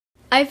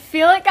I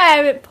feel like I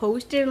haven't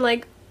posted in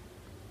like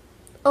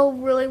a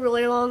really,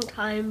 really long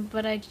time,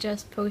 but I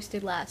just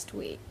posted last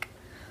week.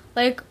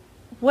 Like,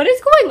 what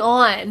is going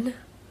on?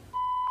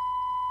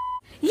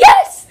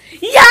 Yes!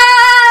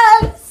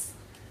 Yes!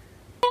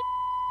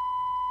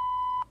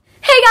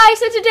 Hey guys,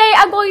 so today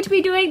I'm going to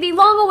be doing the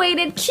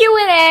long-awaited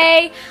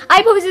Q&A.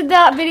 I posted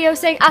that video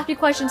saying ask me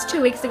questions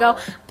 2 weeks ago.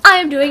 I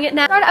am doing it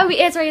now. I'll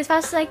be answering as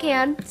fast as I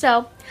can,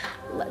 so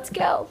let's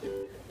go.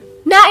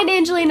 Nat and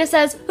Angelina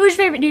says, who's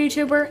your favorite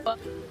YouTuber?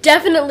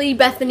 Definitely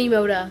Bethany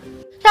Moda.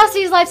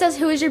 Chastity's Life says,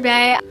 who is your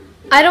bae?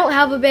 I don't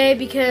have a bae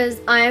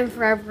because I am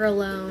forever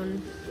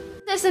alone.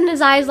 This in His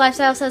Eyes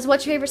Lifestyle says,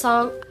 what's your favorite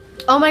song?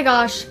 Oh my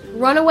gosh,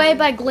 Runaway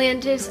by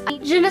Glantis.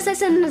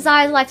 Genesis in His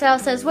Eyes Lifestyle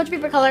says, what's your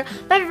favorite color?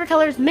 My favorite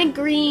color is mint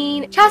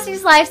green.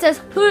 Chastity's Life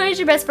says, who is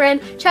your best friend?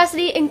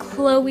 Chastity and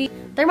Chloe.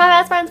 They're my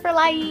best friends for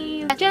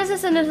life.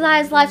 Genesis in His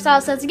Eyes Lifestyle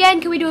says, again,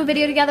 can we do a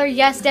video together?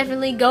 Yes,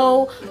 definitely.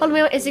 Go follow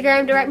me on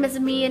Instagram, direct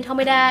message me and tell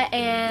me that,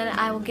 and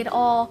I will get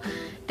all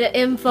the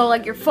info,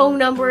 like your phone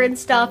number and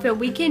stuff, and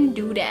we can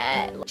do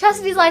that.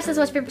 Chastity's Life says,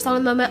 what's your favorite song at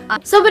the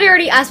moment? Somebody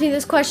already asked me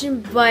this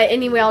question, but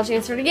anyway, I'll just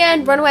answer it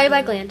again. Runaway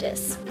by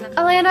Glantis.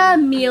 Alana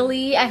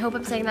Mealy, I hope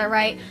I'm saying that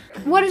right.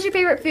 What is your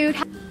favorite food?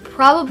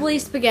 Probably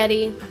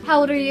spaghetti. How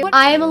old are you?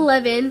 I am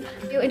 11.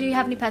 And do you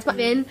have any pets?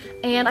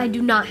 And I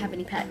do not have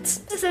any pets.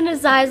 This in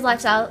His Eyes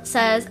Lifestyle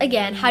says,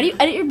 again, how do you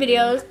edit your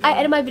videos? I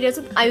edit my videos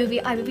with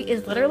iMovie. iMovie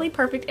is literally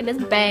perfect and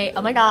it's bae.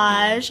 Oh my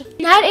gosh.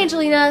 Nat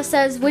Angelina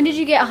says, when did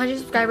you get 100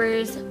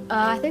 subscribers?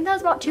 I think that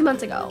was about 2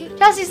 months ago.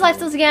 Chastity's Life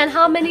says, again,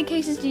 how many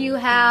cases do you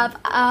have?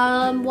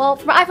 Well,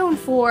 for my iPhone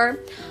 4,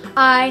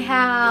 I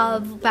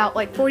have about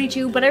like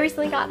 42, but I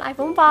recently got an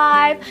iPhone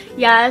 5.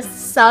 Yes,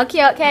 so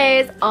cute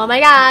case. Oh my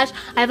gosh.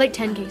 I have like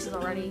 10 cases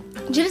already.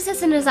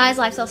 Genesis in His Eyes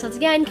Lifestyle says,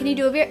 again, can you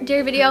do a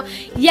dare video?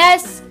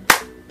 Yes,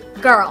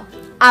 girl,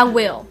 I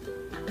will.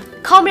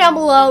 Comment down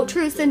below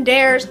truths and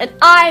dares, and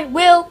I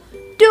will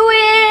do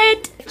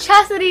it.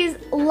 Chastity's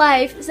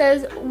Life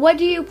says, what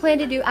do you plan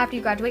to do after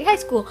you graduate high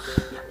school?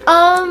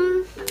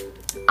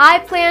 I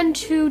plan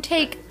to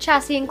take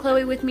Chastity and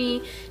Chloe with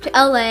me to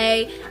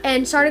LA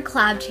and start a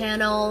collab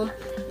channel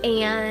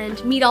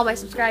and meet all my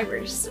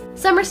subscribers.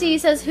 Summer C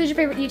says, who's your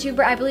favorite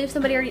YouTuber? I believe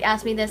somebody already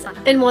asked me this.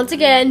 And once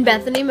again,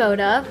 Bethany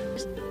Moda.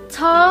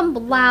 Tom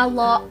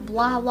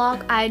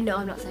Blalock, I know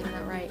I'm not saying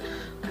that right.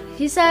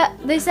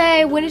 They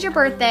say, when is your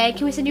birthday?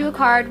 Can we send you a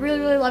card? Really,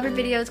 really love your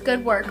videos.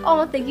 Good work.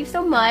 Oh, thank you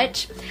so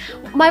much.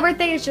 My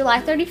birthday is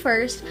July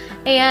 31st.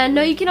 And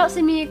no, you cannot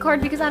send me a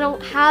card because I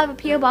don't have a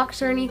P.O.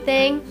 box or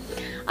anything.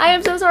 I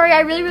am so sorry.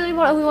 I really, really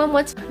want everyone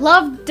wants.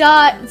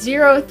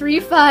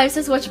 Love.035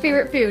 says, what's your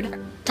favorite food?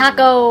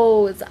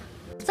 Tacos.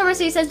 Summer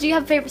C says, do you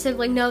have a favorite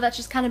sibling? No, that's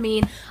just kind of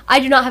mean. I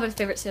do not have a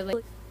favorite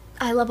sibling.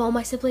 I love all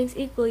my siblings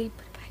equally.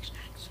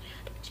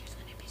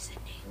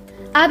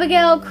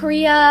 Abigail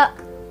Korea.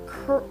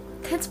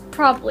 That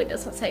probably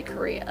doesn't say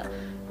Korea.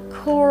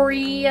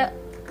 Korea.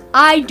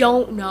 I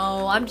don't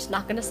know. I'm just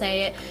not gonna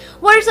say it.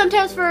 What are some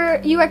tips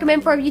you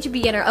recommend for a YouTube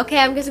beginner? Okay,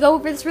 I'm gonna go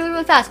over this really,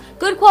 really fast.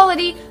 Good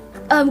quality,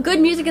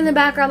 good music in the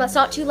background that's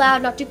not too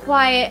loud, not too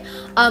quiet,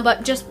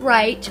 but just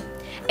right.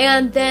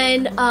 And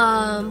then,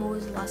 what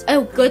was the last?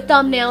 Oh, good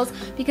thumbnails,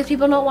 because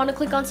people don't want to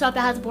click on stuff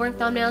that has boring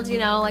thumbnails, you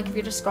know, like if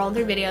you're just scrolling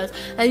through videos,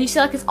 and you see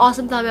like this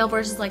awesome thumbnail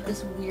versus like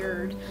this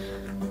weird,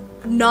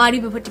 not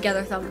even put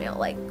together thumbnail.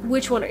 Like,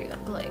 which one are you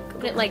gonna click?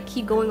 Like,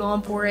 keep going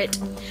on for it.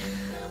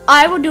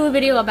 I will do a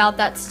video about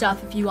that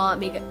stuff if you want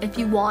me to.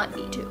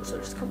 So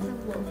just comment down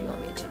below if you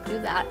want me to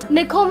do that.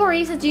 Nicole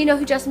Marie says, do you know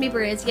who Justin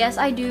Bieber is? Yes,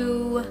 I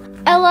do.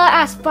 Ella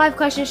asked 5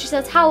 questions. She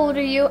says, how old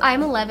are you?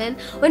 I'm 11.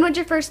 When was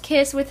your first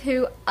kiss with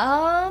who?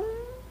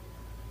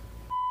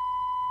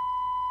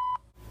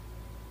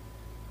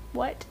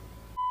 What?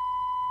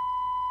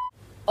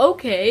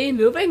 Okay,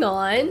 moving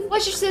on.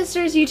 What's your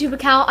sister's YouTube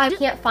account? I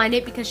can't find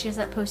it because she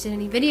hasn't posted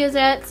any videos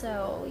yet,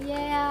 so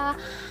yeah.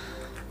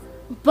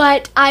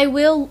 But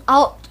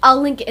I'll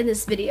link it in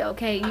this video,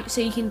 okay? So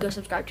you can go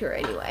subscribe to her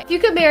anyway. If you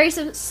could marry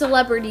some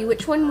celebrity,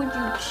 which one would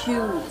you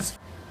choose?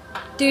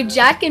 Do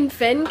Jack and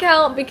Finn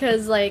count?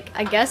 Because, like,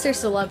 I guess they're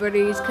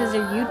celebrities because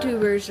they're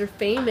YouTubers, they're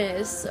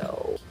famous,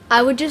 so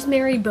I would just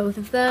marry both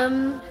of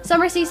them.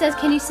 Summer C says,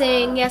 can you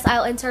sing? Yes,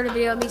 I'll insert a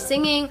video of me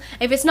singing.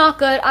 If it's not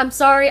good, I'm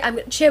sorry. I'm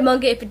gonna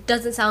chipmunk it if it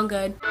doesn't sound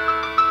good.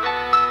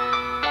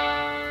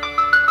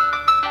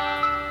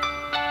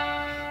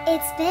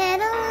 It's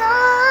been a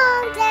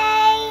long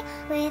day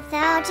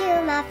without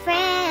you, my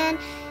friend,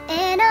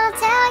 and I'll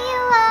tell you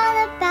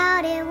all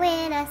about it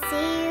when I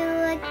see you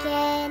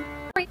again.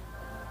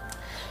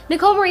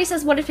 Nicole Marie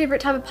says, what is your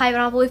favorite type of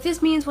pineapple? If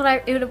this means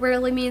what it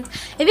really means,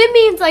 if it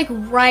means like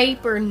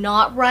ripe or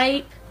not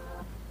ripe,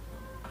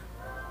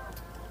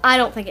 I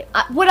don't think it,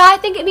 what I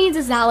think it means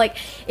is that like,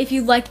 if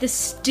you like the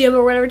stem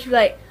or whatever, to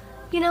like,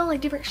 you know,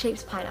 like different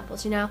shapes of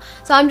pineapples, you know?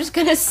 So I'm just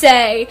gonna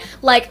say,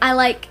 like, I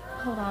like,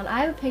 hold on,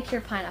 I have a picture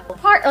of pineapple.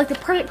 Like the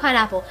perfect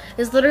pineapple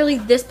is literally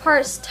this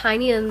part's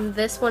tiny and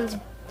this one's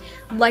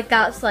like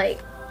that's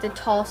like the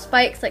tall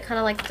spikes, like kind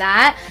of like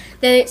that,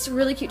 then it's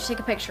really cute to take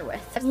a picture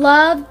with.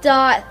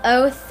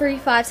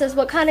 Love.035 says,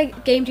 what kind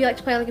of game do you like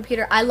to play on the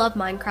computer? I love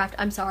Minecraft.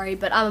 I'm sorry,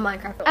 but I'm a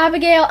Minecraft.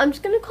 Abigail, I'm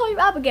just gonna call you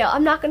Abigail.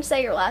 I'm not gonna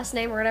say your last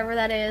name or whatever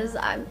that is.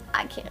 I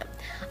can't.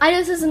 I know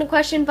this isn't a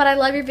question, but I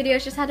love your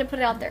videos. Just had to put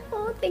it out there.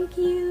 Oh, thank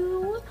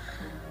you.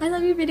 I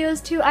love your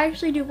videos too. I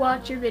actually do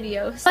watch your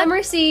videos.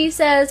 Summer C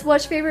says,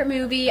 what's your favorite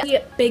movie?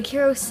 Big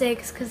Hero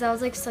 6, because that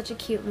was like such a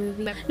cute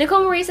movie.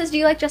 Nicole Marie says, do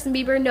you like Justin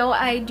Bieber? No,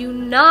 I do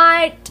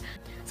not.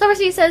 Summer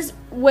C says,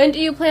 when do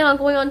you plan on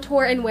going on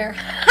tour and where?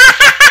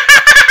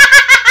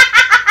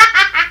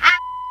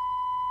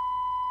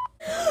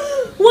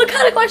 What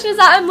kind of question is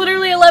that? I'm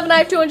literally 11, I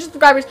have 200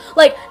 subscribers.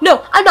 Like,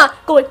 no, I'm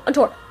not going on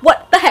tour.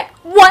 What the heck?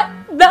 What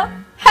the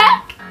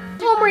heck?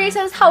 Nicole Marie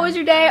says, how was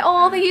your day?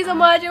 Oh, thank you so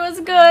much. It was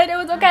good. It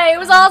was okay. It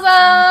was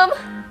awesome.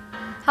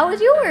 How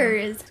was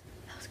yours?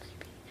 That was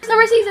creepy.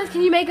 Summer C says,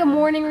 can you make a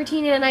morning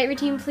routine and a night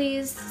routine,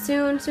 please?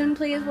 Soon,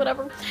 please,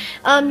 whatever.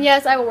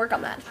 Yes, I will work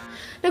on that.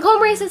 Nicole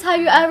Marie says, have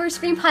you ever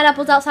screamed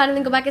pineapples outside and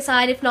then go back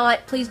inside? If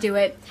not, please do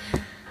it.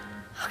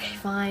 Okay,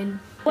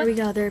 fine. Here we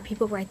go. There are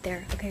people right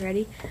there. Okay,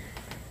 ready?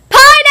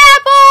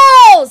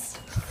 Pineapples!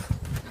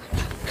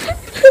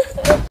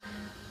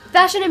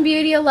 Fashion and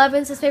Beauty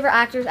 11 says, favorite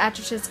actors,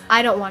 actresses.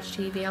 I don't watch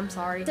TV, I'm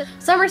sorry.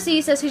 Summer C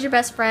says, who's your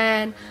best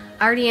friend?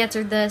 I already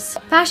answered this.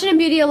 Fashion and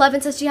Beauty 11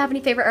 says, do you have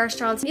any favorite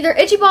restaurants? Either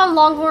Ichiban,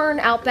 Longhorn,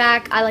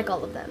 Outback. I like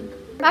all of them.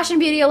 Fashion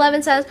Beauty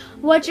 11 says,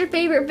 what's your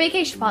favorite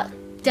vacation spot?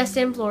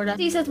 Destin, Florida.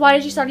 C says, why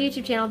did you start a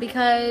YouTube channel?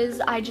 Because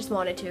I just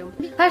wanted to.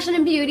 Fashion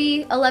and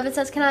Beauty 11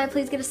 says, can I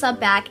please get a sub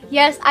back?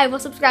 Yes, I will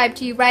subscribe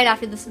to you right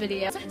after this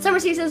video. Summer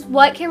C says,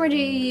 what camera do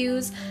you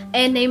use?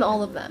 And name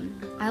all of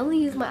them. I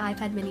only use my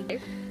iPad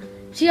mini.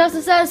 She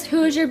also says,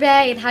 who is your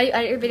bae and how do you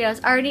edit your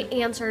videos? I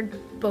already answered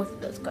both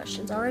of those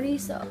questions already,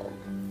 so.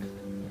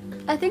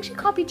 I think she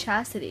copied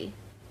Chastity.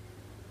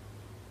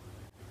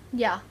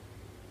 Yeah.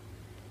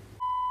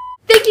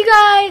 Thank you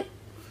guys.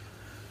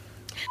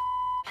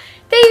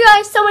 Thank you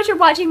guys so much for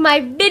watching my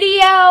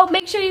video.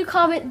 Make sure you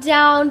comment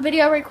down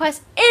video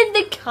requests in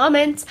the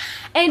comments.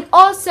 And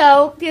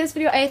also, give this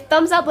video a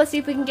thumbs up. Let's see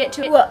if we can get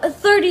to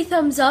 30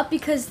 thumbs up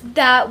because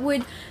that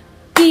would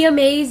be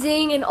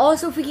amazing. And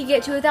also if we could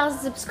get to 1,000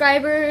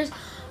 subscribers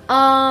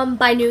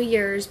by New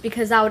Year's,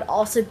 because that would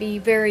also be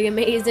very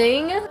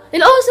amazing.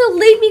 And also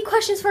leave me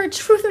questions for a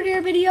truth or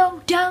dare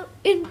video down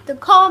in the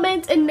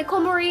comments. And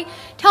Nicole Marie,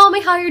 tell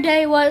me how your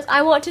day was.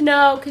 I want to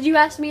know, because you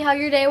asked me how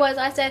your day was.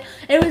 I said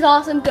it was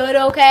awesome, good,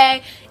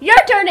 okay. Your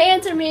turn to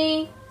answer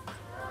me.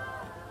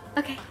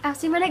 Okay, I'll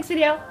see you in my next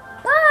video.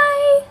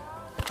 Bye.